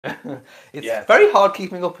It's very hard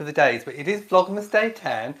keeping up with the days, but it is Vlogmas Day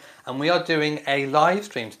 10, and we are doing a live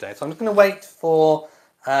stream today. So I'm just going to wait for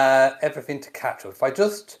everything to catch up. If I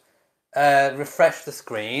just refresh the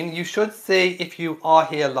screen, you should see, if you are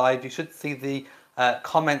here live, you should see the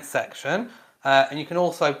comment section, and you can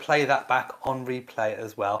also play that back on replay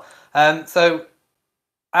as well. So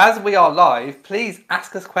as we are live, please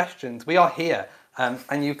ask us questions. We are here,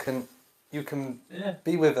 and you can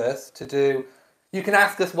be with us to do. You can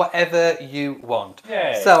ask us whatever you want.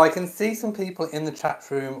 Yay. So I can see some people in the chat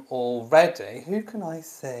room already. Who can I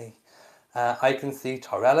see? I can see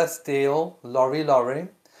Torella Steele, Laurie,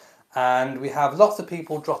 and we have lots of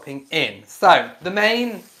people dropping in. So the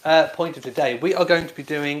main point of today, we are going to be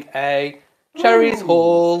doing a CHERRYZ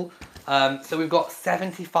haul. So we've got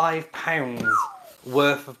 £75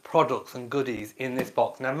 worth of products and goodies in this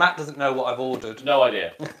box. Now Matt doesn't know what I've ordered. No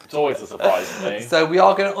idea. It's always a surprise to me. So we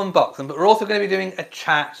are going to unbox them, but we're also going to be doing a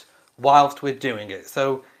chat whilst we're doing it.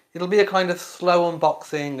 So it'll be a kind of slow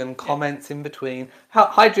unboxing and comments in between.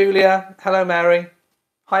 Hi Julia. Hello Mary.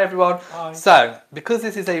 Hi everyone. Hi. So because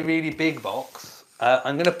this is a really big box,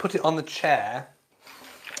 I'm going to put it on the chair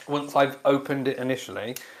once I've opened it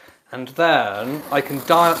initially, and then I can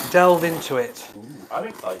delve into it. Ooh, I'm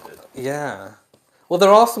excited. Yeah. Well, there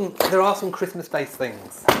are some Christmas-based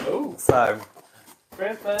things. Ooh. So,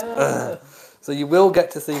 Christmas. so you will get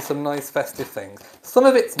to see some nice festive things. Some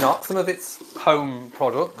of it's not. Some of it's home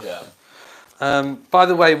products. Yeah. By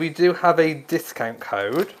the way, we do have a discount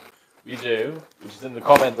code. We do, which is in the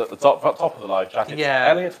comment at the top of the live chat. It's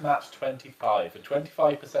Elliot Match 25 for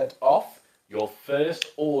 25% off your first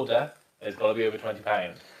order. It's got to be over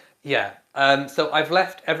 £20. Yeah. So I've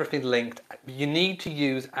left everything linked. You need to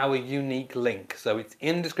use our unique link. So it's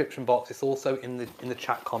in the description box. It's also in the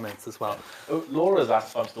chat comments as well. Oh, Laura's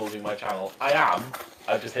asked if I'm still doing my channel. I am.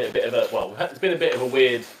 I've just hit a bit of a, well, it's been a bit of a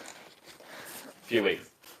weird few weeks.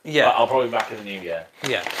 Yeah. But I'll probably be back in the new year.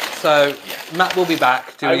 Yeah. So Matt will be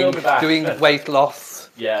back doing weight loss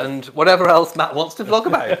and whatever else Matt wants to vlog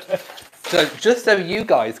about. So just so you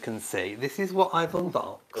guys can see, this is what I've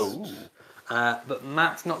unboxed. Ooh. But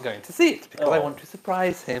Matt's not going to see it because I want to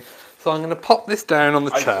surprise him. So I'm going to pop this down on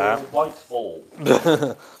the chair. White ball.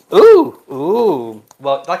 Ooh.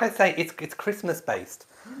 Well, like I say, it's Christmas based.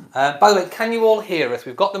 By the way, can you all hear us?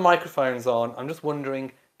 We've got the microphones on. I'm just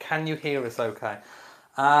wondering, can you hear us okay?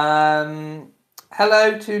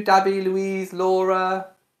 Hello to Dabby, Louise, Laura.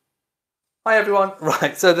 Hi everyone.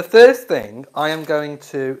 Right, so the first thing I am going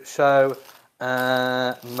to show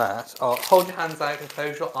Matt. Oh, hold your hands out and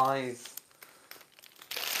close your eyes.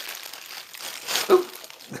 Ooh,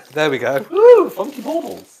 there we go. Ooh, funky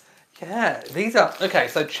baubles. Yeah, these are... Okay,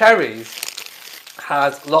 so CHERRYZ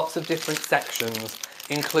has lots of different sections,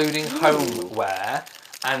 including homeware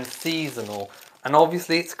and seasonal. And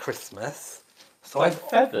obviously it's Christmas. So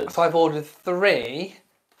I've ordered 3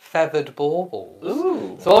 feathered baubles.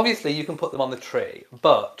 Ooh. So obviously you can put them on the tree,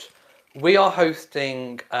 but we are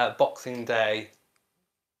hosting Boxing Day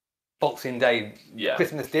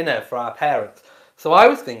Christmas dinner for our parents. So I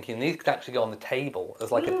was thinking these could actually go on the table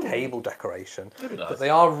as like a table decoration. Nice. But they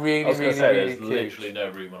are really cute. There's literally no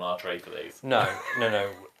room on our tray for these. No.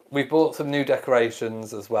 We bought some new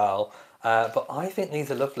decorations as well. But I think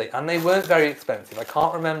these are lovely. And they weren't very expensive. I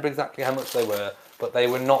can't remember exactly how much they were, but they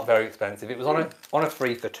were not very expensive. It was on a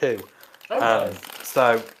 3 for 2. Oh, nice.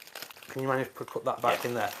 So can you manage to put that back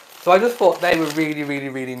in there? So I just thought they were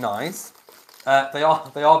really nice. They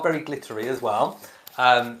are very glittery as well.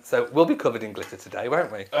 So we'll be covered in glitter today,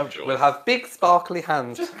 won't we? I'm sure. We'll have big sparkly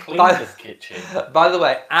hands. Just clean this kitchen. By the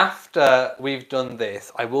way, after we've done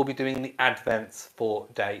this, I will be doing the advents for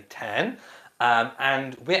day 10.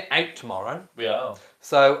 And we're out tomorrow. We are.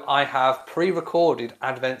 So I have pre-recorded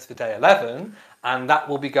advents for day 11, and that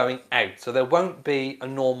will be going out. So there won't be a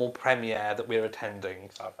normal premiere that we're attending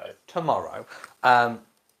tomorrow.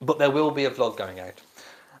 But there will be a vlog going out.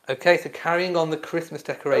 Okay, so carrying on the Christmas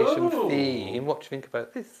decoration theme, what do you think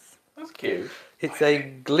about this? That's cute. It's a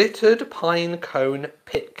glittered pine cone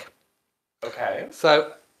pick. Okay.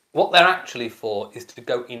 So what they're actually for is to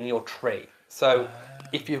go in your tree. So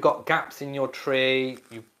if you've got gaps in your tree,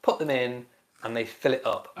 you put them in and they fill it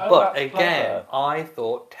up. But again, I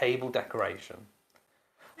thought table decoration.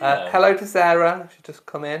 Hello to Sarah, she's just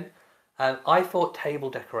come in. I thought table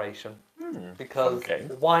decoration. Because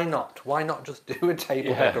why not? Why not just do a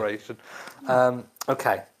table decoration?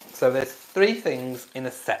 Okay, so there's 3 things in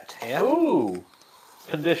a set here. Ooh,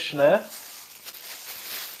 conditioner,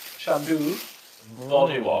 shampoo,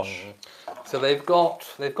 body wash. So they've got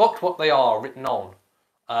what they are written on,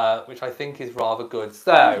 which I think is rather good.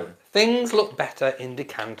 So Things look better in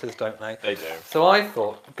decanters, don't they? They do. So I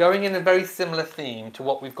thought, going in a very similar theme to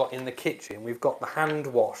what we've got in the kitchen, we've got the hand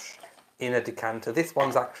wash in a decanter. This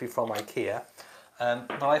one's actually from IKEA.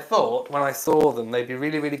 But I thought, when I saw them, they'd be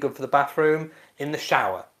really, really good for the bathroom in the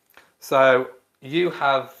shower. So you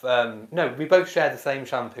have... no, we both share the same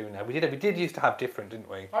shampoo now. We did used to have different, didn't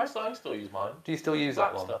we? I still use mine. Do you still use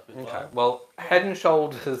that one? Stuff as Okay. Well, Head and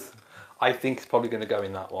Shoulders... I think it's probably going to go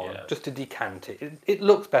in that one, just to decant it. It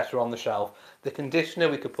looks better on the shelf. The conditioner,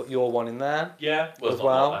 we could put your one in there. Yeah, well, as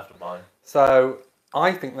well. Left of mine. So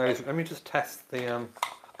I think those. Let me just test the.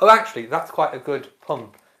 Oh, actually, that's quite a good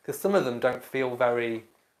pump because some of them don't feel very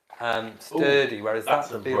sturdy, whereas that's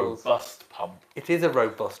that a feels robust pump. It is a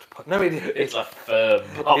robust pump. No, it's a firm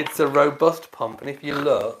pump. It's a robust pump, and if you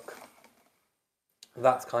look,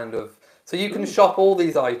 that's kind of. So you can shop all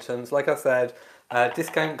these items, like I said.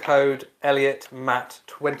 Discount code Elliot Matt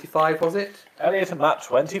 25, was it? Elliot Matt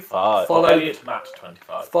 25. Elliot Matt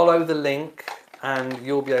 25. Follow the link, and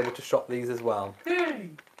you'll be able to shop these as well. Yay.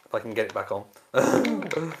 If I can get it back on.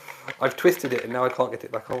 I've twisted it, and now I can't get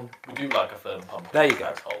it back on. We do like a firm pump. There you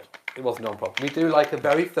go. It was no problem. We do like a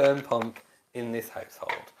very firm pump in this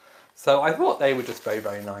household. So I thought they were just very,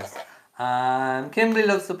 very nice. Kimberly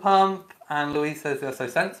loves the pump, and Louise says they're so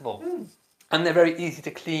sensible. And they're very easy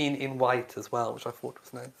to clean in white as well, which I thought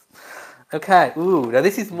was nice. Okay, ooh, now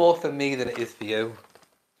this is more for me than it is for you.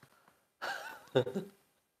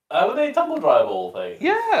 Were they tumble dryer ball things?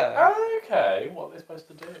 Yeah. Okay, what are they supposed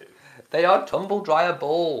to do? They are tumble dryer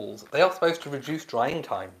balls. They are supposed to reduce drying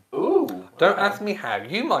time. Ooh. Don't ask me how.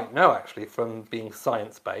 You might know, actually, from being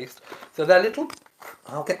science-based. So they're little...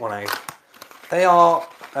 I'll get one out. They are...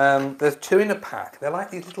 there's 2 in a pack. They're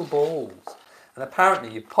like these little balls. And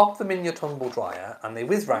apparently you pop them in your tumble dryer and they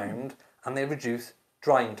whiz round and they reduce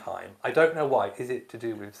drying time. I don't know why. Is it to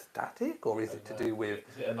do with static or is it to do with...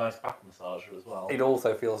 Is it a nice back massager as well? It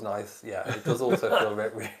also feels nice. Yeah, it does also feel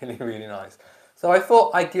really, really nice. So I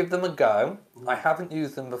thought I'd give them a go. I haven't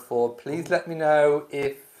used them before. Please let me know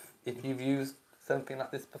if you've used something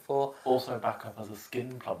like this before. Also back up as a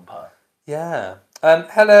skin plumper. Yeah.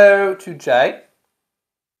 Hello to Jay.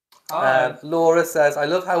 Hi. Laura says, I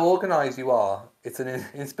love how organised you are. It's an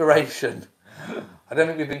inspiration. I don't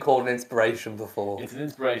think we've been called an inspiration before. It's an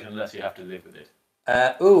inspiration unless you have to live with it.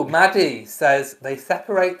 Maddie says, they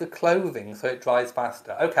separate the clothing so it dries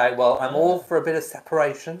faster. Okay, well, I'm all for a bit of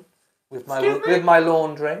separation with my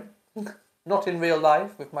laundry. Not in real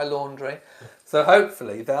life, with my laundry. So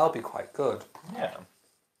hopefully they'll be quite good. Yeah.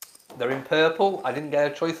 They're in purple. I didn't get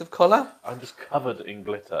a choice of colour. I'm just covered in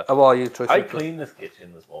glitter. Oh, are you? I cleaned this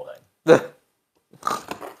kitchen this morning.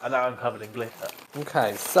 And now I'm covered in glitter.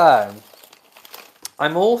 Okay, so I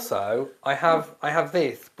have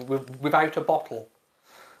this without a bottle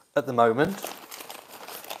at the moment.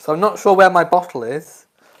 So I'm not sure where my bottle is.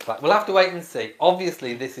 Right, we'll have to wait and see.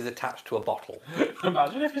 Obviously, this is attached to a bottle.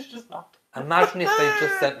 Imagine if it's just that. Imagine if they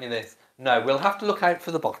just sent me this. No, we'll have to look out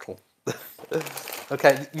for the bottle.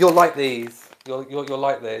 Okay, you'll like these. You'll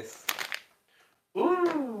like this.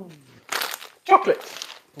 Ooh, chocolate.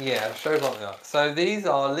 Yeah, show what they are. So these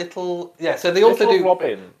are little. Yeah, so they also do.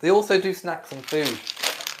 Robin. They also do snacks and food,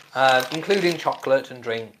 including chocolate and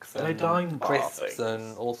drinks and dime bar crisps things?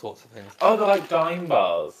 and all sorts of things. Oh, they're like dime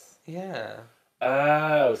bars. Yeah.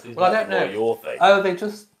 Oh, so these Well, I don't know. Your thing. Oh,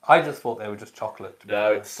 I just thought they were just chocolate.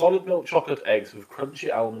 No, it's solid milk chocolate eggs with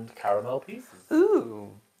crunchy almond caramel pieces. Ooh.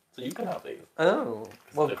 So you can have these. Oh.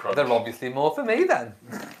 Well, the crunch. they're obviously more for me then.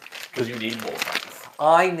 Because you need more snacks.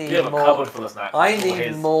 I need You have a more. cupboard full of snacks. I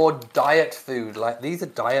need more diet food. Like these are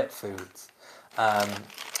diet foods.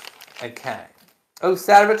 Okay. Oh,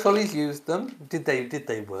 Sarah Tully's used them. Did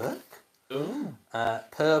they work? Ooh.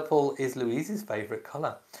 Purple is Louise's favourite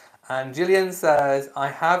colour. And Gillian says, I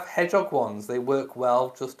have hedgehog ones. They work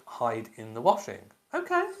well. Just hide in the washing.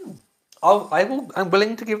 Okay. I'm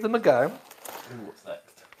willing to give them a go. Ooh, what's next?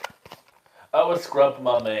 Oh, a scrub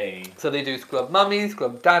mummy. So they do scrub mummies,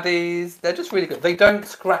 scrub daddies. They're just really good. They don't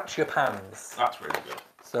scratch your pans. That's really good.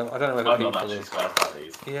 So I don't know whether I'm people not actually scared about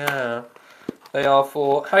these. Yeah. They are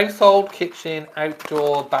for household, kitchen,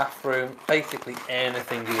 outdoor, bathroom, basically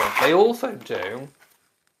anything you want. They also do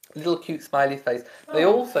little cute smiley face. They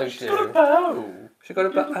also She's got a bow. She got a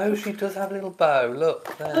bow. Oh, she does have a little bow.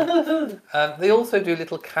 Look there. They also do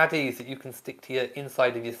little caddies that you can stick to your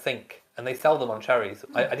inside of your sink, and they sell them on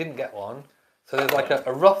CHERRYZ. I didn't get one. So there's like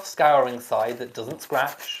a rough scouring side that doesn't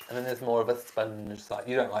scratch, and then there's more of a sponge side.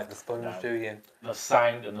 You don't like the sponge, do you? The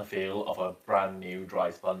sound and the feel of a brand new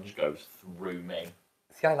dry sponge goes through me.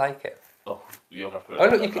 See, I like it. Oh, you'll have to. Oh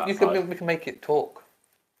look, we can make it talk.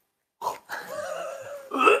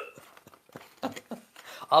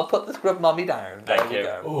 I'll put the scrub mommy down. Thank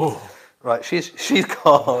there you. We go. Ooh. Right, she's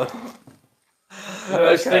gone.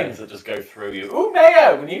 Those things that just go through you. Ooh,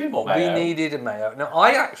 mayo! We needed more mayo. We needed a mayo. Now,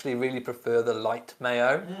 I actually really prefer the light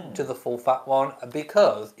mayo to the full fat one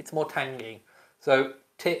because it's more tangy. So,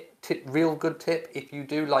 real good tip, if you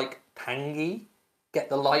do like tangy, get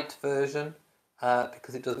the light version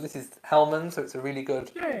because it does. This is Hellman, so it's a really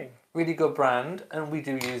good brand, and we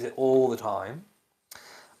do use it all the time.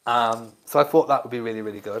 So I thought that would be really,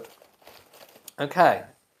 really good. Okay.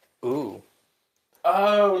 Ooh.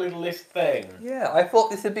 Oh, a little list thing. Yeah, I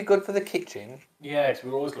thought this would be good for the kitchen. Yeah, because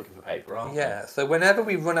we're always looking for paper, aren't we? Yeah, so whenever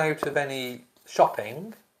we run out of any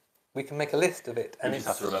shopping, we can make a list of it. And you just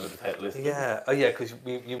have to remember to take the list. Yeah, oh yeah, because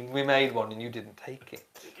we made one and you didn't take it.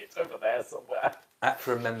 It's over there somewhere. I have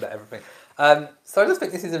to remember everything. So I just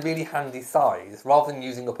think this is a really handy size. Rather than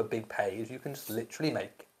using up a big page, you can just literally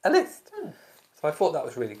make a list. So I thought that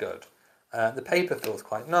was really good. The paper feels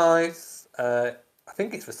quite nice. I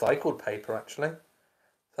think it's recycled paper actually.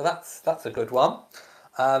 So that's a good one.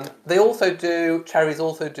 They also do, CHERRYZ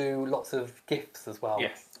also do lots of gifts as well.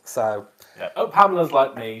 Yes. So. Yeah. Oh, Pamela's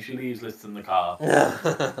like me. She leaves lists in the car.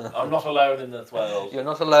 I'm not alone in this world. You're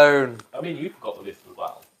not alone. I mean, you forgot the list as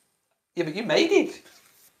well. Yeah, but you made it.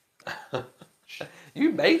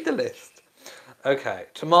 You made the list. Okay,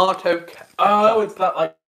 tomato ketchup. Oh, it's that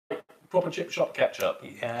like proper chip shop ketchup. Yeah,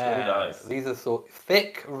 it's really nice. These are sort of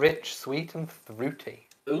thick, rich, sweet, and fruity.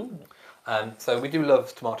 Ooh. So we do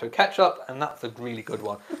love tomato ketchup, and that's a really good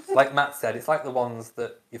one. Like Matt said, it's like the ones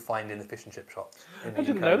that you find in the fish and chip shops. I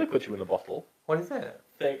didn't know they put you in a bottle. What is it?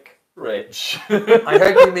 Thick, rich. I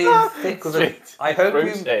hope you mean thick with Sweet. I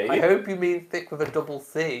hope you mean thick with a double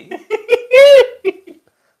C.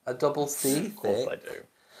 A double C thick. Of course I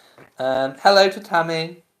do. Hello to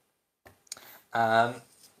Tammy.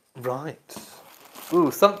 Right. Ooh,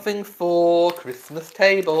 something for Christmas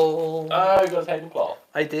table. Oh, you got a tablecloth?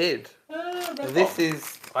 I did. This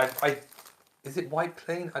is is it white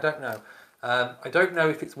clean? I don't know. I don't know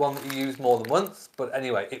if it's one that you use more than once, but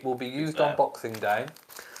anyway, it will be used on Boxing Day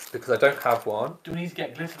because I don't have one. Do we need to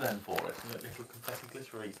get glitter then for it? Isn't it a little confetti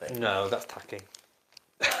glittery thing? No, that's tacky.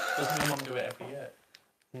 Doesn't your mum do it every year?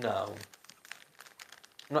 No.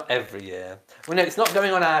 Not every year. Well, no, it's not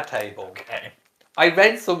going on our table. Okay. I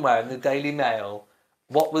read somewhere in the Daily Mail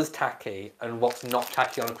what was tacky and what's not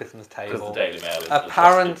tacky on a Christmas table. Because the Daily Mail is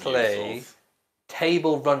apparently,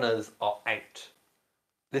 table runners are out.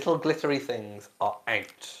 Little glittery things are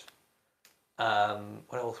out.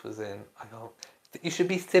 What else was in? I can't. You should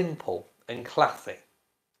be simple and classy.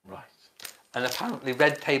 Right. And apparently,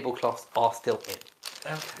 red tablecloths are still in.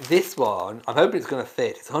 Okay. This one, I'm hoping it's going to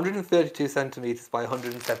fit. It's 132 centimetres by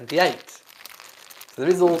 178. So there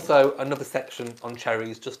is also another section on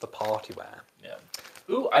CHERRYZ just for party wear. Yeah.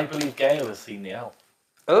 Ooh, I believe Gail has seen the elf.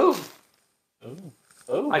 Oh. Ooh.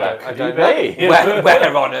 Oh, I don't know. Be?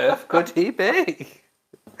 Where on earth could he be?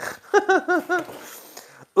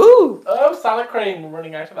 Ooh. Oh, salad cream. We're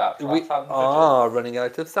running out of that. We are running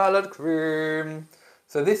out of salad cream.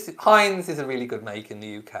 So this Heinz is a really good make in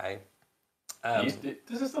the UK. Does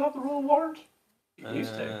it still have the royal warrant? It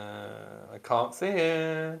used to. I can't see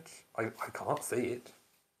it. I can't see it.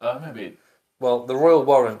 Maybe. Well, the royal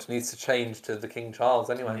warrant needs to change to the King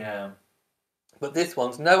Charles anyway. Yeah. But this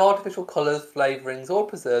one's no artificial colours, flavourings or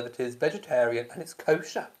preservatives, vegetarian, and it's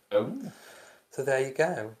kosher. Oh. So there you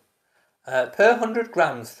go. Per 100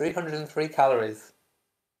 grams, 303 calories.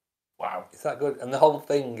 Wow. Is that good? And the whole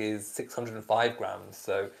thing is 605 grams.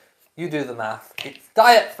 So you do the math. It's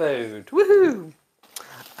diet food. Woohoo!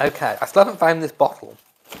 Okay, I still haven't found this bottle.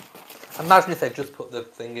 Imagine if they just put the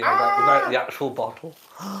thing in without the actual bottle.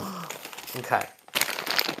 Okay.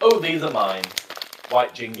 Oh, these are mine.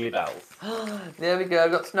 White jingly bells. There we go.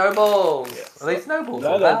 I've got snowballs. Yes. Are they snowballs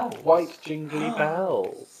No, or they're bells? white jingly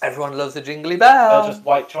bells. Everyone loves a jingly bell. They're just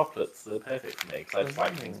white chocolates. They're perfect for me because I just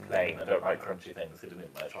like things plain. I don't like crunchy things hidden in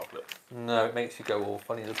my chocolate. No, it makes you go all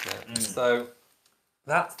funny, doesn't it? So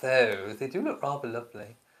that's those. They do look rather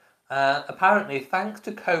lovely. Apparently, thanks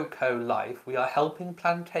to Cocoa Life, we are helping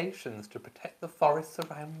plantations to protect the forests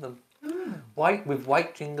around them. With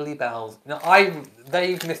white jingly bells. Now,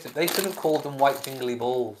 they've missed it. They should have called them white jingly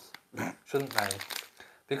balls, shouldn't they?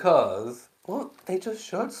 Because, well, they just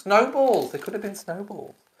should. Snowballs. They could have been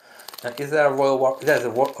snowballs. Now, is there a royal warrant? There's a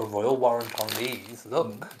royal warrant on these.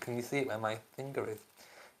 Look, can you see it where my finger is?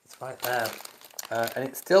 It's right there. And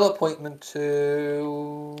it's still appointment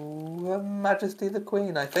to Her Majesty the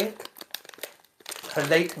Queen, I think. Her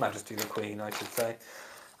late Majesty the Queen, I should say.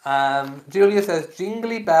 Julia says,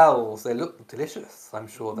 jingly bells. They look delicious. I'm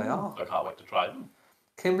sure they are. I can't wait to try them.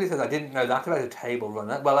 Kimberly says, I didn't know that about a table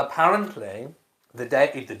runner. Well, apparently, The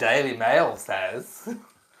Daily Mail says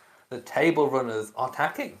that table runners are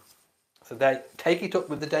tacking. So they take it up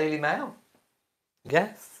with the Daily Mail.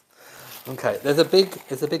 Yes. Okay, there's a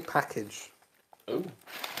big package. Oh.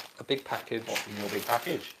 A big package. What's in your big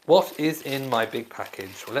package? What is in my big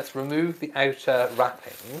package? Well, let's remove the outer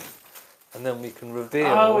wrappings and then we can reveal.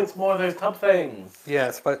 Oh, it's more of those tub things.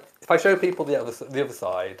 Yes, but if I show people the other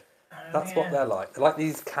side, that's what they're like. They're like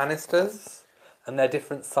these canisters and they're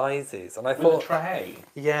different sizes. And I thought a tray.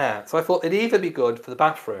 Yeah, so I thought it'd either be good for the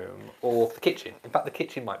bathroom or for the kitchen. In fact, the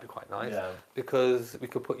kitchen might be quite nice because we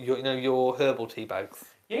could put your herbal tea bags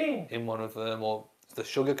in one of them, or the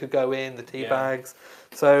sugar could go in the tea bags.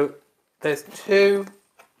 So there's 2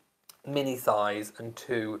 mini size and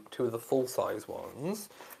two of the full size ones.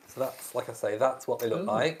 So that's, like I say, that's what they look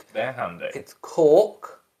like. They're handy. It's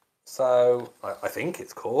cork. So I think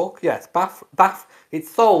it's cork. Yes, it's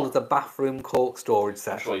sold as a bathroom cork storage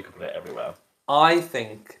set. I'm sure you could put it everywhere. I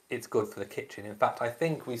think it's good for the kitchen. In fact, I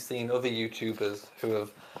think we've seen other YouTubers who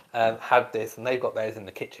have had this and they've got theirs in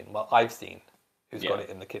the kitchen. Well, I've seen who's got it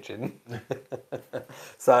in the kitchen.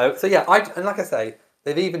 so yeah, and like I say,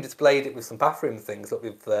 they've even displayed it with some bathroom things, like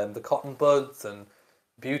with the cotton buds and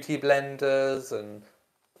beauty blenders and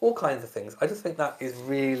all kinds of things. I just think that is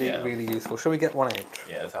really, really useful. Shall we get one out?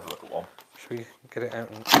 Yeah, let's have a look at one. Shall we get it out?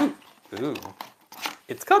 Ooh,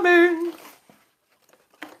 it's coming!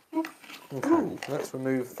 Okay, let's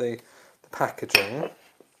remove the packaging.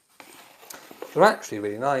 They're actually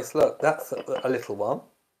really nice. Look, that's a little one.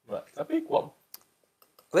 That's a big one.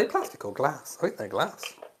 Are they plastic or glass? I think they're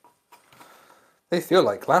glass. They feel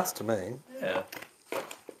like glass to me. Yeah.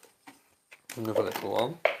 Another little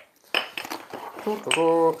one.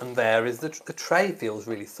 And there is the tray. Feels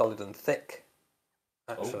really solid and thick,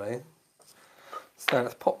 actually. So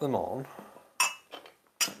let's pop them on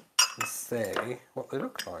and see what they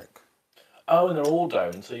look like. Oh, and they're all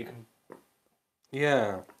down, so you can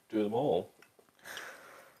do them all.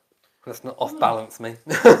 Let's not off-balance me.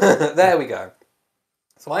 There we go.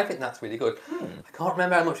 So I think that's really good. I can't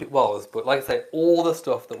remember how much it was, but like I say, all the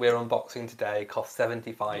stuff that we're unboxing today cost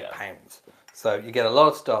 £75. So you get a lot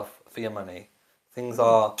of stuff for your money. Things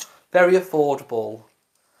are very affordable.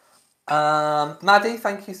 Maddie,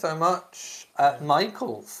 thank you so much.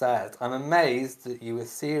 Michael said, I'm amazed that you were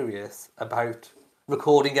serious about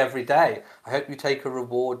recording every day. I hope you take a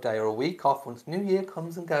reward day or a week off once New Year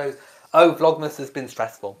comes and goes. Oh, Vlogmas has been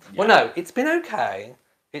stressful. Well, no, it's been okay.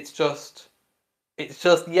 It's just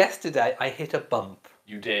yesterday I hit a bump.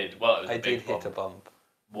 You did. Well, it was I did hit a bump.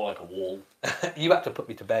 More like a wall. You had to put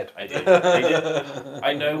me to bed. I did.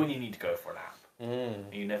 I know when you need to go for a nap.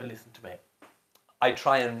 You never listen to me. I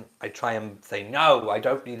try and say no. I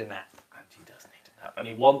don't need a nap. And he does need a nap, and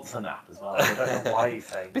he wants a nap as well. I don't know why he's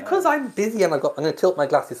saying because I'm busy and I'm going to tilt my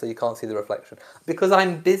glasses so you can't see the reflection. Because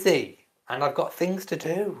I'm busy and I've got things to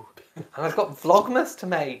do and I've got Vlogmas to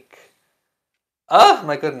make. Oh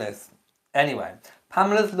my goodness. Anyway,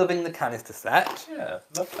 Pamela's loving the canister set. Yeah,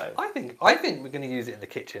 lovely. I think we're going to use it in the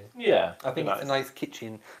kitchen. Yeah, I think it's a nice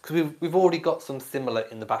kitchen because we've already got some similar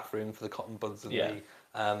in the bathroom for the cotton buds and the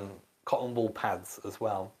cotton wool pads as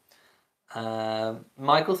well.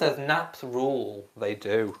 Michael says naps rule. They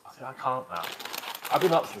do. I can't nap. I've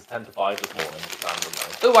been up since 10 to 5 this morning.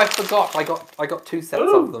 Randomly. Oh, I forgot. I got 2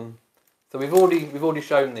 sets of them. So we've already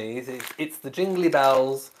shown these. It's the jingly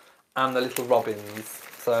bells and the little robins.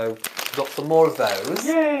 So we've got some more of those.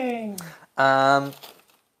 Yay! A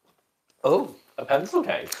pencil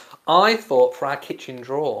case. I thought for our kitchen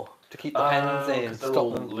drawer to keep the pens in. They're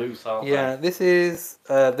all loose, aren't they? Yeah, this is.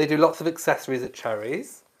 They do lots of accessories at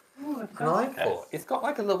CHERRYZ. And I thought it's got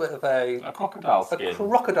like a little bit of a crocodile skin. A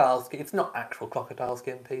crocodile skin. It's not actual crocodile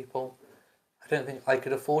skin, people. I don't think I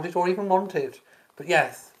could afford it or even want it. But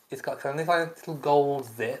yes, it's got kind of like a little gold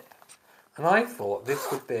zip. And I thought this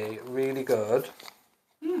would be really good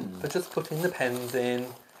for just putting the pens in,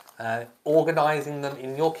 organising them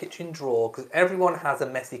in your kitchen drawer, because everyone has a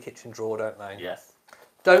messy kitchen drawer, don't they? Yes.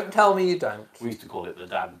 Don't tell me you don't. We used to call it the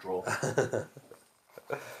dad drawer.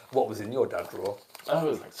 What was in your dad drawer? Oh, it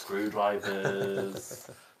was like screwdrivers,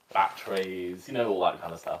 batteries, all that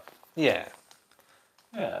kind of stuff. Yeah.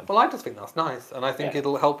 Yeah. Well, I just think that's nice, and I think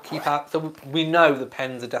it'll help keep out. So we know the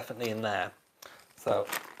pens are definitely in there. So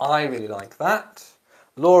I really like that.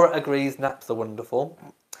 Laura agrees naps are wonderful.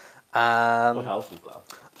 What else was that?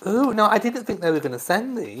 Oh, no, I didn't think they were going to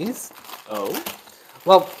send these. Oh?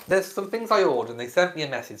 Well, there's some things I ordered, and they sent me a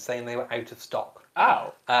message saying they were out of stock.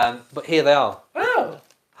 Oh. But here they are. Oh.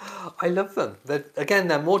 I love them.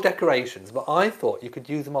 They're more decorations, but I thought you could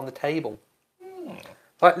use them on the table.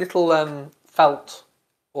 Like little felt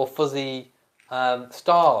or fuzzy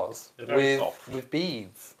stars very soft. with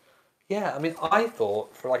beads. Yeah, I mean, I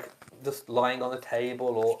thought for like just lying on the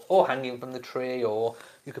table or hanging from the tree, or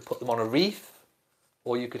you could put them on a wreath,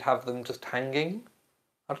 or you could have them just hanging.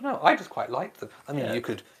 I don't know. I just quite liked them. I mean, you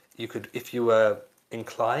could if you were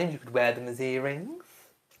inclined, you could wear them as earrings.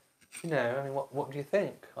 You know, I mean, what do you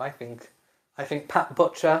think? I think Pat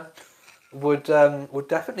Butcher would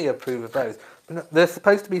definitely approve of those. But no, there's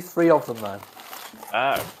supposed to be 3 of them though.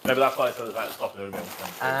 Oh, maybe that's why I said about stopping them.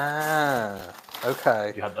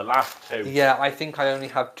 Okay. You had the last 2. Yeah, I think I only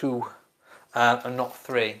have 2, and not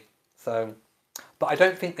 3. So, but I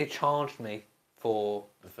don't think they charged me for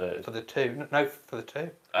the 3rd. For the 2. No, for the 2.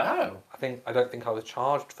 Oh. I don't think I was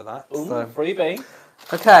charged for that. Ooh, so. freebie.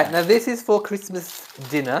 Okay, now this is for Christmas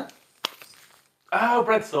dinner. Oh,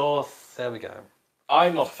 bread sauce. There we go.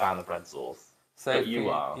 I'm not a fan of bread sauce. So but you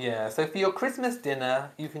are. Yeah, so for your Christmas dinner,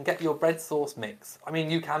 you can get your bread sauce mix. I mean,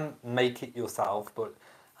 you can make it yourself, but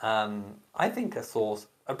I think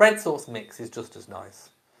a bread sauce mix is just as nice.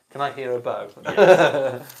 Can I hear a bow?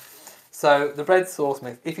 Yes. So the bread sauce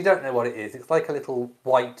mix, if you don't know what it is, it's like a little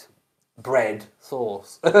white bread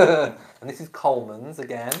sauce. And this is Coleman's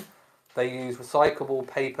again. They use recyclable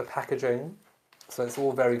paper packaging, so it's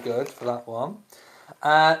all very good for that one.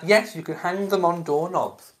 Yes, you can hang them on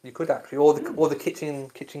doorknobs. You could actually, or the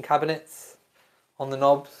kitchen cabinets on the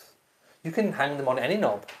knobs. You can hang them on any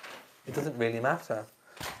knob. It doesn't really matter.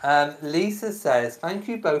 Lisa says, "Thank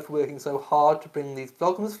you both for working so hard to bring these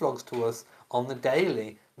Vlogmas vlogs to us on the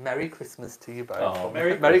daily. Merry Christmas to you both." Oh,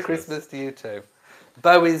 Merry Christmas to you too.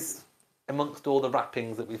 Bo is amongst all the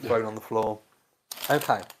wrappings that we've thrown on the floor.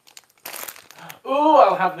 Okay. Ooh,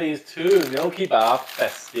 I'll have these 2 Milky Bar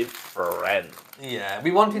festive friends. Yeah,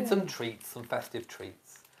 we wanted some treats, some festive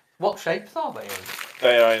treats. What shapes are they in?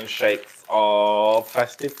 They are in shapes of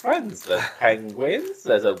festive friends. There's penguins,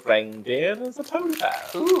 there's a reindeer, there's a polar bear.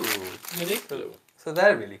 Ooh. Unique blue. So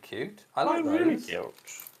they're really cute. I like They're those. really cute.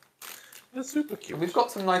 They're super cute. We've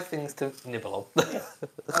got some nice things to nibble on.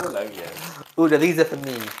 Hello, you. Ooh, now these are for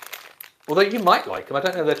me. Although you might like them. I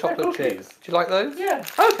don't know, they're chocolate chips. Do you like those? Yeah.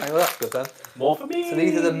 Okay, well that's good then. More for me. So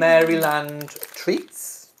these are the Maryland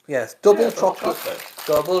treats. Yes, double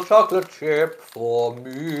chocolate chip for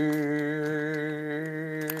me.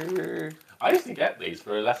 I used to get these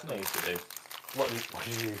for a lesson I used to do. What did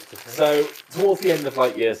you used to do? So, towards the end of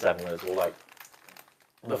like year 7, when it was all like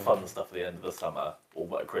the fun stuff at the end of the summer,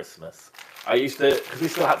 or at Christmas, I used to, because we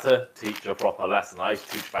still had to teach a proper lesson, I used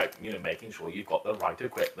to teach about, making sure you've got the right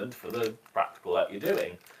equipment for the practical that you're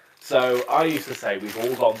doing. So I used to say we've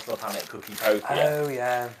all gone to the planet Cookietopia. Oh,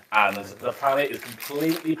 yeah. And the planet is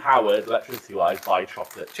completely powered, electricity-wise, by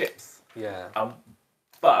chocolate chips. Yeah.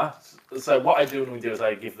 So what I do when we do is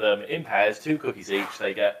I give them in pairs 2 cookies each.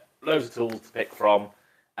 They get loads of tools to pick from,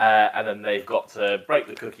 and then they've got to break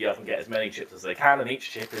the cookie up and get as many chips as they can, and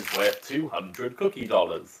each chip is worth 200 cookie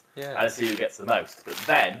dollars. Yeah. And see who gets the most. But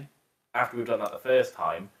then, after we've done that the first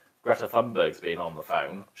time, Greta Thunberg's been on the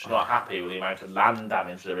phone. She's not happy with the amount of land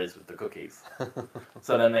damage there is with the cookies.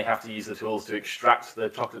 So then they have to use the tools to extract the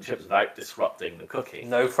chocolate chips without disrupting the cookie.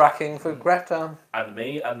 No fracking for Greta. And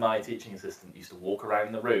me and my teaching assistant used to walk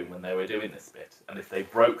around the room when they were doing this bit. And if they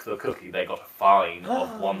broke the cookie, they got a fine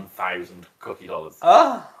of 1,000 cookie dollars.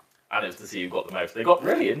 Ah! And it was to see who got the most. They got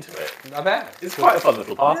really into it. I bet. It's quite a fun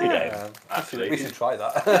little party game, actually. We should try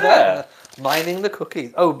that. Yeah. Mining the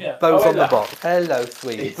cookies. Oh, Yeah. Bo's Oh, on the yeah. box. Hello,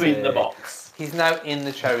 sweetie. He's in the box. He's now in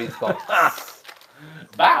the CHERRYZ box.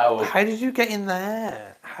 Bow. How did you get in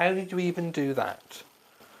there? How did you even do that?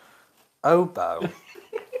 Oh, Bo.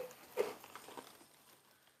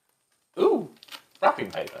 Ooh, wrapping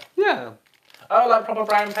paper. Yeah. Oh, like proper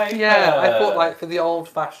brown paper. Yeah, I thought like for the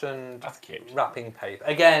old-fashioned That's cute. wrapping paper.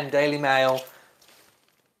 Again, Daily Mail.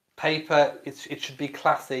 Paper, it should be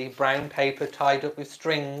classy. Brown paper tied up with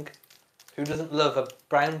string. Who doesn't love a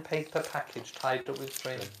brown paper package tied up with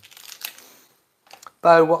string?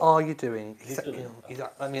 Bo, what are you doing?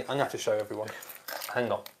 I'm going to have to show everyone.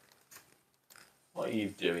 Hang on. What are you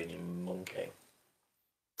doing, you monkey?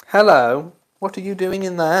 Hello. What are you doing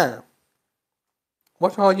in there?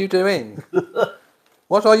 What are you doing?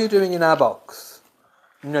 What are you doing in our box?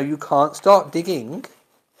 No, you can't start digging.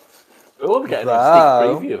 We're getting a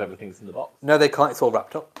sneak preview of everything's in the box. No, they can't. It's all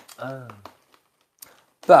wrapped up. Oh.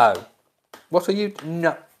 Bo, what are you...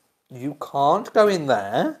 No, you can't go in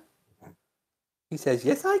there. He says,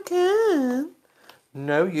 yes, I can.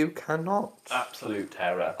 No, you cannot. Absolute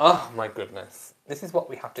terror. Oh, my goodness. This is what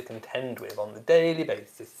we have to contend with on the daily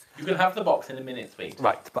basis. You can have the box in a minute, sweet.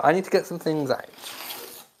 Right, but I need to get some things out.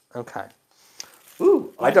 Okay.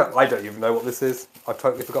 Ooh, I don't even know what this is. I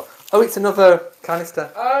totally forgot. Oh, it's another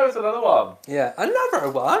canister. Oh, it's another one. Yeah, another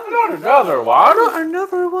one. Not another one. Not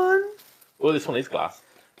another one. Well, this one is glass.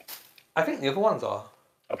 I think the other ones are.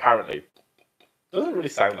 Apparently. Doesn't really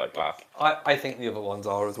sound like glass. I think the other ones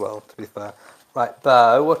are as well, to be fair. Right,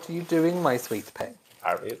 Bo, what are you doing, my sweet pig?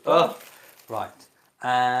 Apparently it's glass. Right.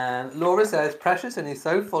 And Laura says, Precious and he's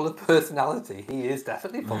so full of personality. He is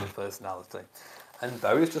definitely full of personality. And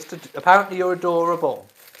Bo is just, apparently you're adorable.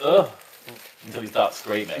 Ugh. Until he starts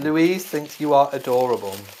screaming. Louise thinks you are adorable.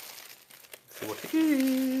 Let's see what it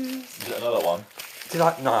is. Is it another one? Did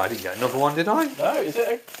I? No, I didn't get another one, did I? No, is it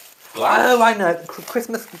a glass? Oh, I know.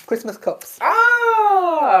 Christmas cups.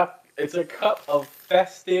 Ah! It's a cup of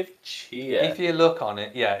festive cheer. If you look on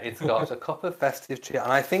it, yeah, it's got a cup of festive cheer.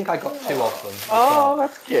 And I think I got 2 of them. Oh,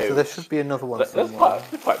 that's cute. So there should be another one That's somewhere.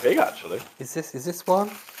 quite big, actually. Is this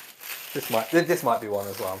one? This might be one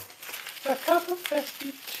as well. A cup of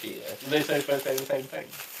festive cheer. Do they say the same thing?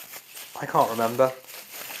 I can't remember.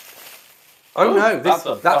 Oh no,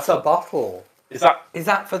 that's a bottle. Is that? Is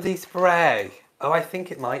that for the spray? Oh, I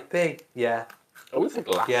think it might be. Yeah. Oh, it's a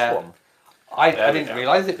glass one. I didn't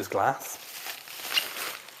realise it was glass.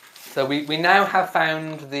 So we now have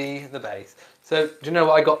found the base. So do you know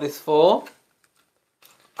what I got this for?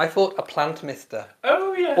 I thought a plant mister.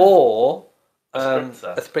 Oh yeah. Or a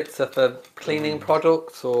spritzer for cleaning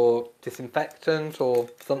products or disinfectant or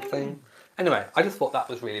something. Anyway, I just thought that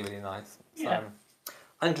was really, really nice. Yeah. So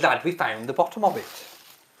I'm glad we found the bottom of it.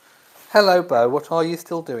 Hello, Bo. What are you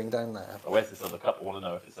still doing down there? Oh, where's this other cup? I want to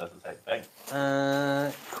know if it says the same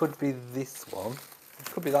thing. Could be this one.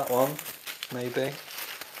 Could be that one. Maybe.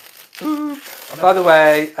 Ooh. By the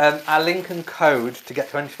way, our link and code to get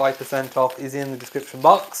 25% off is in the description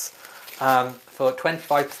box. For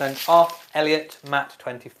 25% off, Elliot Matt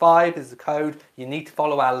 25 is the code. You need to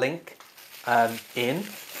follow our link in,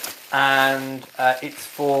 and it's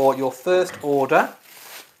for your first order.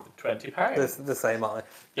 £20. The same, aren't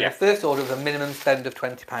they? Yeah. Your first order with a minimum spend of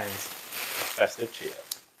 £20. Festive cheer.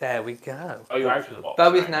 There we go. Oh, you're out of the box.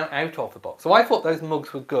 Bo is now out of the box. So I thought those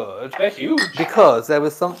mugs were good. They're huge. Because there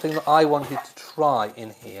was something that I wanted to try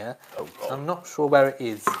in here. Oh, God. I'm not sure where it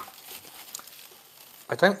is.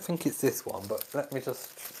 I don't think it's this one, but let me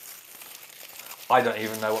just... I don't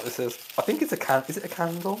even know what this is. I think it's a can. Is it a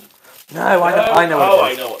candle? No, I know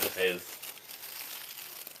what it is. I know what this is.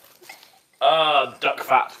 Duck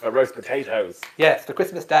fat for roast potatoes. Yes, for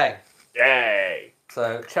Christmas Day. Yay!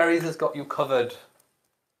 So CHERRYZ has got you covered.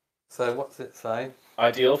 So what's it say?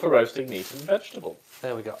 Ideal for roasting meat and vegetables.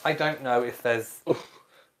 There we go. I don't know if there's...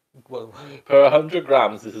 Well, per 100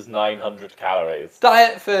 grams, this is 900 calories.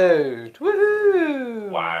 diet food! Woohoo!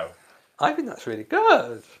 Wow. I think that's really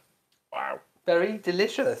good. Wow. Very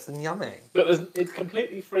delicious and yummy. But it's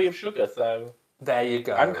completely free of sugar, so... There you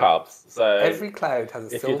go. And carbs, so... Every cloud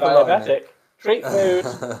has a if you're silver lining. diabetic, treat food.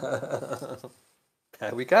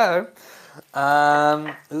 There we go.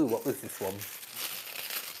 Ooh, what was this one?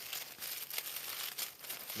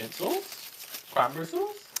 Mint sauce? Cranberry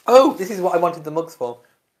sauce? Oh, this is what I wanted the mugs for.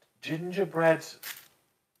 Gingerbread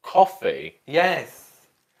coffee? Yes.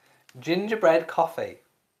 Gingerbread coffee.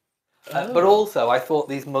 But also, I thought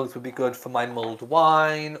these mugs would be good for my mulled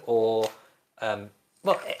wine or,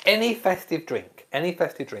 well, any festive drink. Any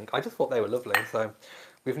festive drink. I just thought they were lovely. So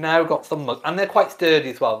we've now got some mugs. And they're quite sturdy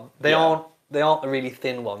as well. They aren't the really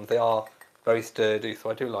thin ones. They are very sturdy,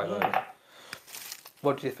 so I do like them.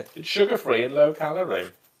 What do you think? It's sugar-free and low-calorie.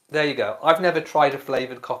 There you go. I've never tried a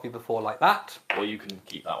flavoured coffee before like that. Well, you can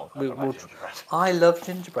keep that one. I love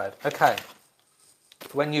gingerbread. Okay.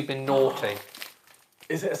 When you've been naughty.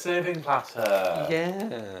 Is it a serving platter?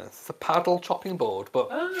 Yes. It's a paddle chopping board,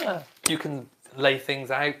 but you can lay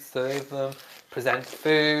things out, serve them, present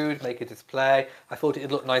food, make a display. I thought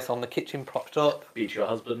it'd look nice on the kitchen propped up. Beat your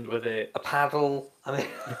husband with it. A paddle. I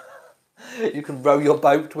mean, you can row your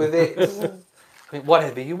boat with it. I mean,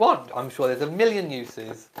 whatever you want. I'm sure there's a million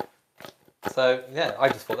uses. So, yeah, I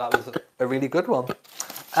just thought that was a really good one.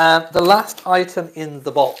 The last item in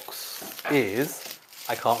the box is...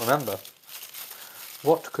 I can't remember.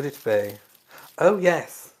 What could it be? Oh,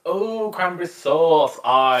 yes. Oh, cranberry sauce.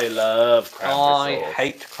 I love cranberry sauce. I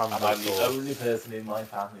hate cranberry sauce. And I'm the only person in my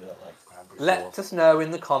family that likes cranberry sauce. Let us know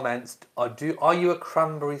in the comments, are you a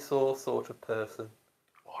cranberry sauce sort of person?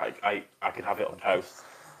 I could have it on toast.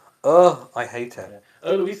 Oh, I hate it. Yeah.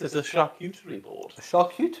 Oh, Louise, there's a charcuterie board. A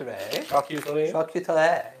charcuterie? Charcuterie?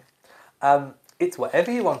 Charcuterie. It's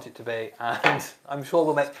whatever you want it to be, and I'm sure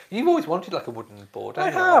we'll make... You've always wanted like a wooden board,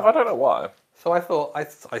 haven't you? I have, I don't know why. So I thought,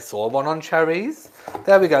 I saw one on CHERRYZ.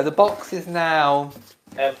 There we go, the box is now...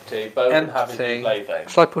 Empty. Bone having to play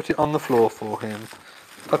things. Shall I put it on the floor for him?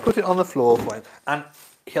 I put it on the floor for him, and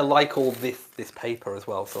he'll like all this paper as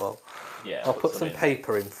well. So I'll put some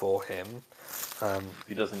paper in for him.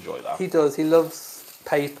 He does enjoy that. He does. He loves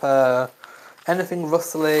paper, anything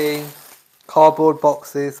rustly, cardboard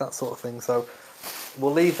boxes, that sort of thing. So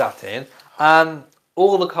we'll leave that in.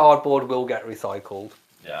 All the cardboard will get recycled.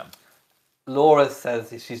 Yeah. Laura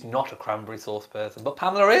says she's not a cranberry sauce person, but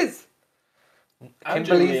Pamela is. And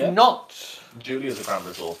Kimberly's Julia. not. Julia's a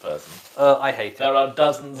cranberry sauce person. I hate it. There are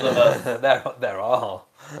dozens of us.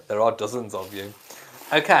 There are dozens of you.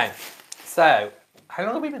 Okay, so how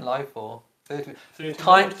long have we been live for? 30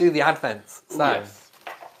 Time to do the advents. So, Yes.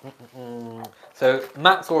 So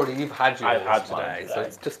Matt's already. You've had yours I've had today, mine so today.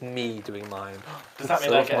 it's just me doing mine. Does that mean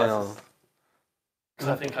So I what's get my it? own? Because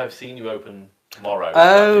I think I've seen you open tomorrow.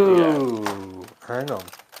 Oh, hang on.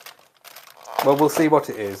 Well, we'll see what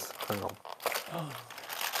it is. Hang on.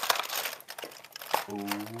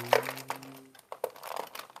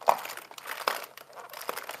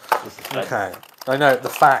 Okay, I know the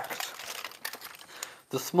fact.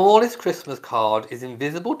 The smallest Christmas card is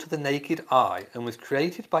invisible to the naked eye and was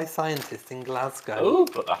created by scientists in Glasgow. Oh,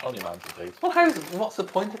 put that on your mantelpiece. Well, what's the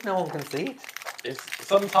point if no one can see it? It's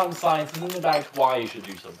sometimes science isn't about why you should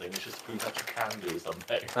do something. It's just prove that you can do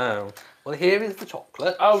something. Oh, well, here is the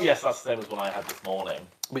chocolate. Oh yes, that's the same as one I had this morning.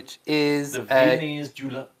 Which is The Viennese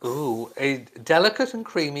Julep. a delicate and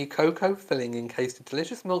creamy cocoa filling encased in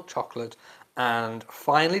delicious milk chocolate and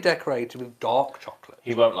finely decorated with dark chocolate.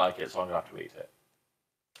 He won't like it, so I'm gonna have to eat it.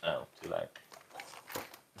 Oh, too late.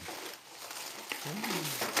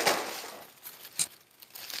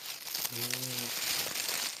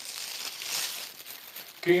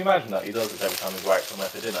 Can you imagine that? He does it every time we go out somewhere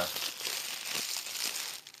for dinner.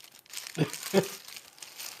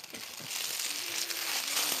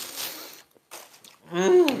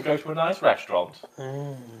 We go to a nice restaurant,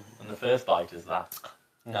 and the first bite is that.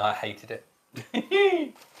 No, I hated it.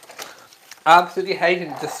 Absolutely hated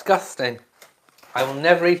it. Disgusting. I will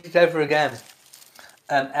never eat it ever again.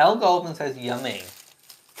 L. Goldman says yummy.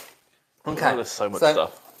 Okay. Oh, there's so much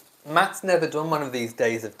stuff. Matt's never done one of these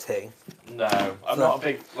days of tea. No, I'm not a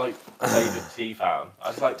big flavoured tea fan. I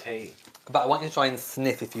just like tea. But I want you to try and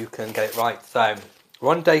sniff if you can get it right. So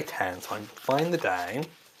we're on day 10, so I can find the day.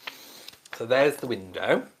 So there's the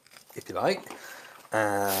window, if you like.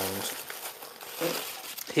 And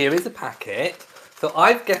here is a packet. So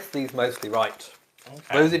I've guessed these mostly right.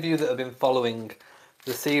 Okay. Those of you that have been following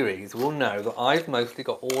the series will know that I've mostly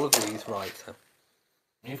got all of these right.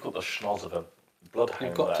 You've got the schnoz of a bloodhound.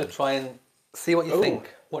 You've got to try and see what you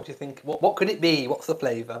think. What do you think? What could it be? What's the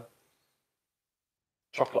flavour?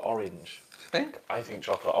 Chocolate orange. Do you think? I think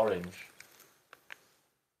chocolate orange.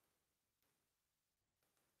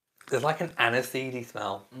 There's like an aniseedy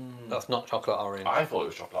smell. That's not chocolate orange. I thought it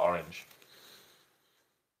was chocolate orange.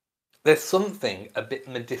 There's something a bit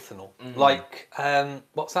medicinal. Like,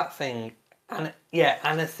 what's that thing?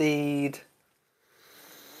 Aniseed.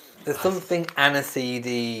 There's something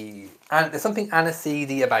aniseedy. There's something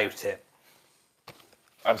aniseedy about it.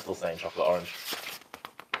 I'm still saying chocolate orange.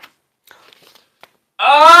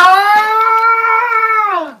 Ah!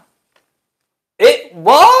 It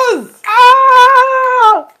was!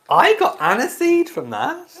 Ah! I got aniseed from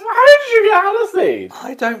that. How did you get aniseed?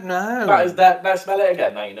 I don't know. That is that. Now smell it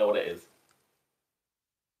again. Now you know what it is.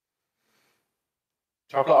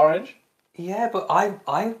 Chocolate orange? Yeah, but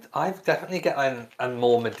I've definitely get a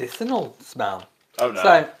more medicinal smell. Oh no.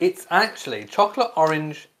 So it's actually chocolate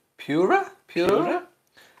orange pura.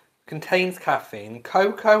 Contains caffeine,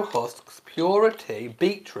 cocoa husks, pura tea,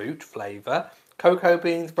 beetroot flavour, cocoa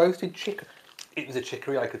beans, roasted chicory. It was a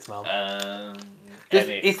chicory I could smell.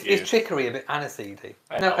 Is chicory a bit aniseedy?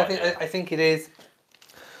 No, I think it is.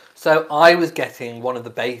 So I was getting one of the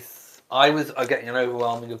base. I was getting an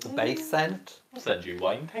overwhelming of the base scent. I'll send you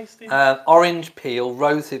wine tasting. Orange peel,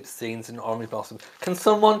 rosehip seeds, and orange blossom. Can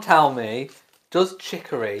someone tell me, does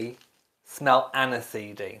chicory smell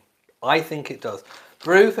aniseedy? I think it does.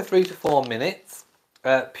 Brew for 3 to 4 minutes.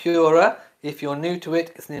 Pura, if you're new to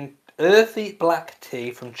it, it's an earthy black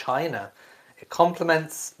tea from China. It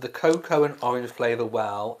complements the cocoa and orange flavour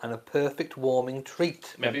well and a perfect warming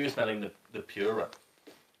treat. Maybe you're smelling the Pura.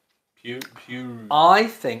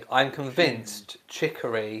 I'm convinced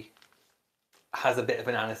chicory has a bit of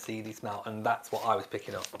an aniseedy smell, and that's what I was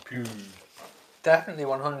picking up. Definitely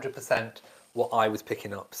 100% what I was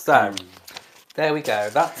picking up. So, there we go.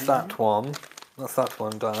 That's that one. That's that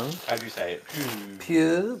one done. How do you say it?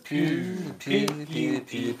 Pew.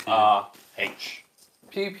 R-H.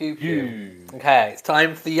 Pew. Okay, it's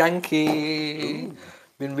time for the Yankee.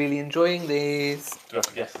 Been really enjoying these. Do you have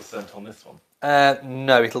to guess the scent on this one?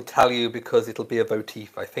 No, it'll tell you because it'll be a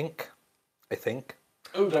votive, I think.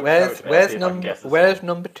 Oh, don't Where's number 10? Where's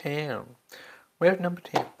number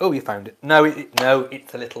 10? Oh, you found it. No,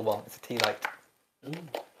 it's a little one. It's a tea light. Do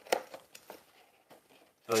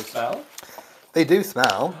they smell? They do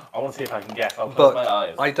smell. I want to see if I can guess. I'll close my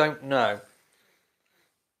eyes. I don't know.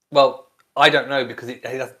 Well, I don't know because it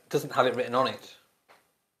doesn't have it written on it.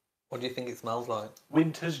 What do you think it smells like?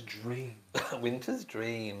 Winter's Dream. Winter's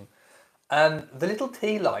Dream. The little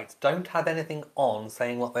tea lights don't have anything on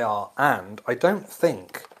saying what they are, and I don't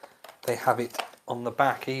think they have it on the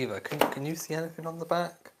back either. Can you see anything on the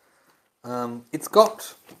back? It's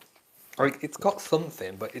got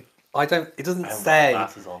something, but it doesn't say.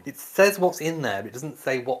 It says what's in there, but it doesn't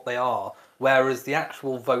say what they are. Whereas the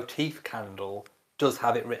actual votive candle does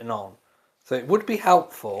have it written on, so it would be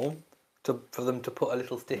helpful for them to put a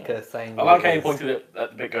little sticker saying. I like how you pointed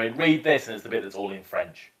at the bit going, read this, and it's the bit that's all in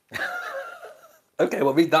French. Okay,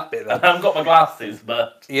 well, read that bit then. I haven't got my glasses,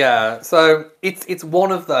 but... Yeah, so it's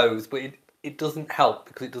one of those, but it doesn't help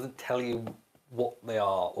because it doesn't tell you what they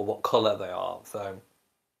are or what colour they are. So,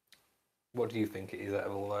 what do you think it is out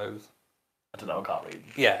of all those? I don't know, I can't read.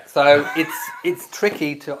 Yeah, so it's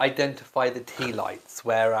tricky to identify the tea lights,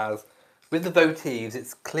 whereas with the votives,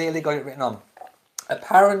 it's clearly got it written on.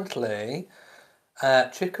 Apparently,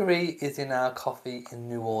 chicory is in our coffee in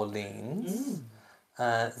New Orleans.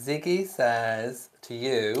 Ziggy says to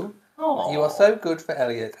you, Aww. You are so good for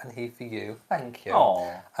Elliot and he for you. Thank you.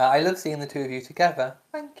 I love seeing the two of you together.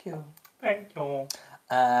 Thank you. Thank you.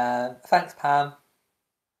 Thanks, Pam.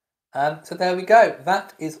 So there we go.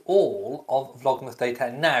 That is all of Vlogmas Day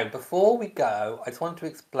 10. Now, before we go, I just want to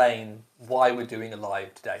explain why we're doing a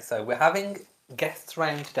live today. So we're having guests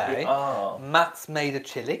around today. Matt's made a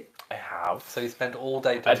chili. I have. So he spent all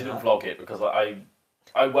day doing I didn't vlog it because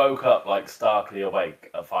I woke up like starkly awake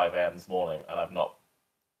at 5 a.m. this morning and I've not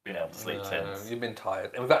been able to sleep since. You've been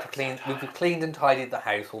tired. And we've cleaned and tidied the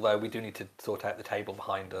house, although we do need to sort out the table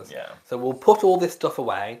behind us. Yeah. So we'll put all this stuff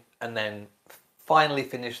away and then finally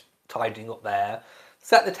finish tidying up there,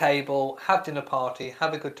 set the table, have dinner party,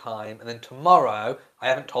 have a good time, and then tomorrow, I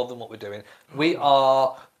haven't told them what we're doing. We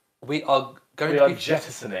are going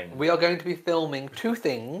to be filming 2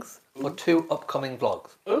 things for 2 upcoming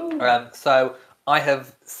vlogs. So I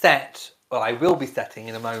have I will be setting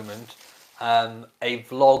in a moment a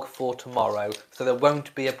vlog for tomorrow, so there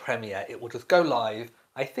won't be a premiere. It will just go live,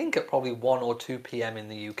 I think at probably 1 or 2 p.m. in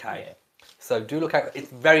the UK. Yeah. So do look out. It's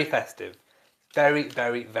very festive. Very,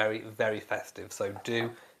 very, very, very festive. So do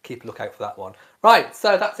keep a lookout for that one. Right,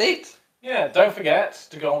 so that's it. Yeah, don't forget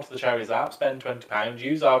to go onto the CHERRYZ app, spend £20,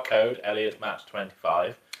 use our code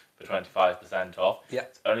ElliotMatch25 for 25% off. Yeah.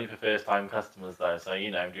 It's only for first-time customers though, so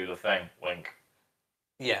do the thing. Wink.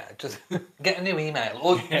 Yeah, just get a new email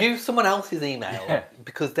or use someone else's email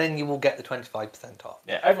because then you will get the 25% off.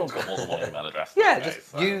 Yeah, everyone's got more than one email address.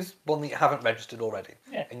 Use one that you haven't registered already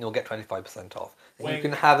and you'll get 25% off. And Wink. You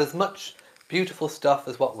can have as much beautiful stuff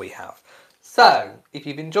as what we have. So, if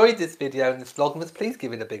you've enjoyed this video and this Vlogmas, please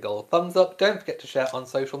give it a big old thumbs up. Don't forget to share on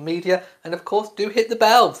social media. And of course, do hit the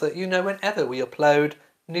bell so that you know whenever we upload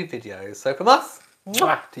new videos. So from us,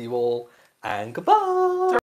 to you all, and goodbye.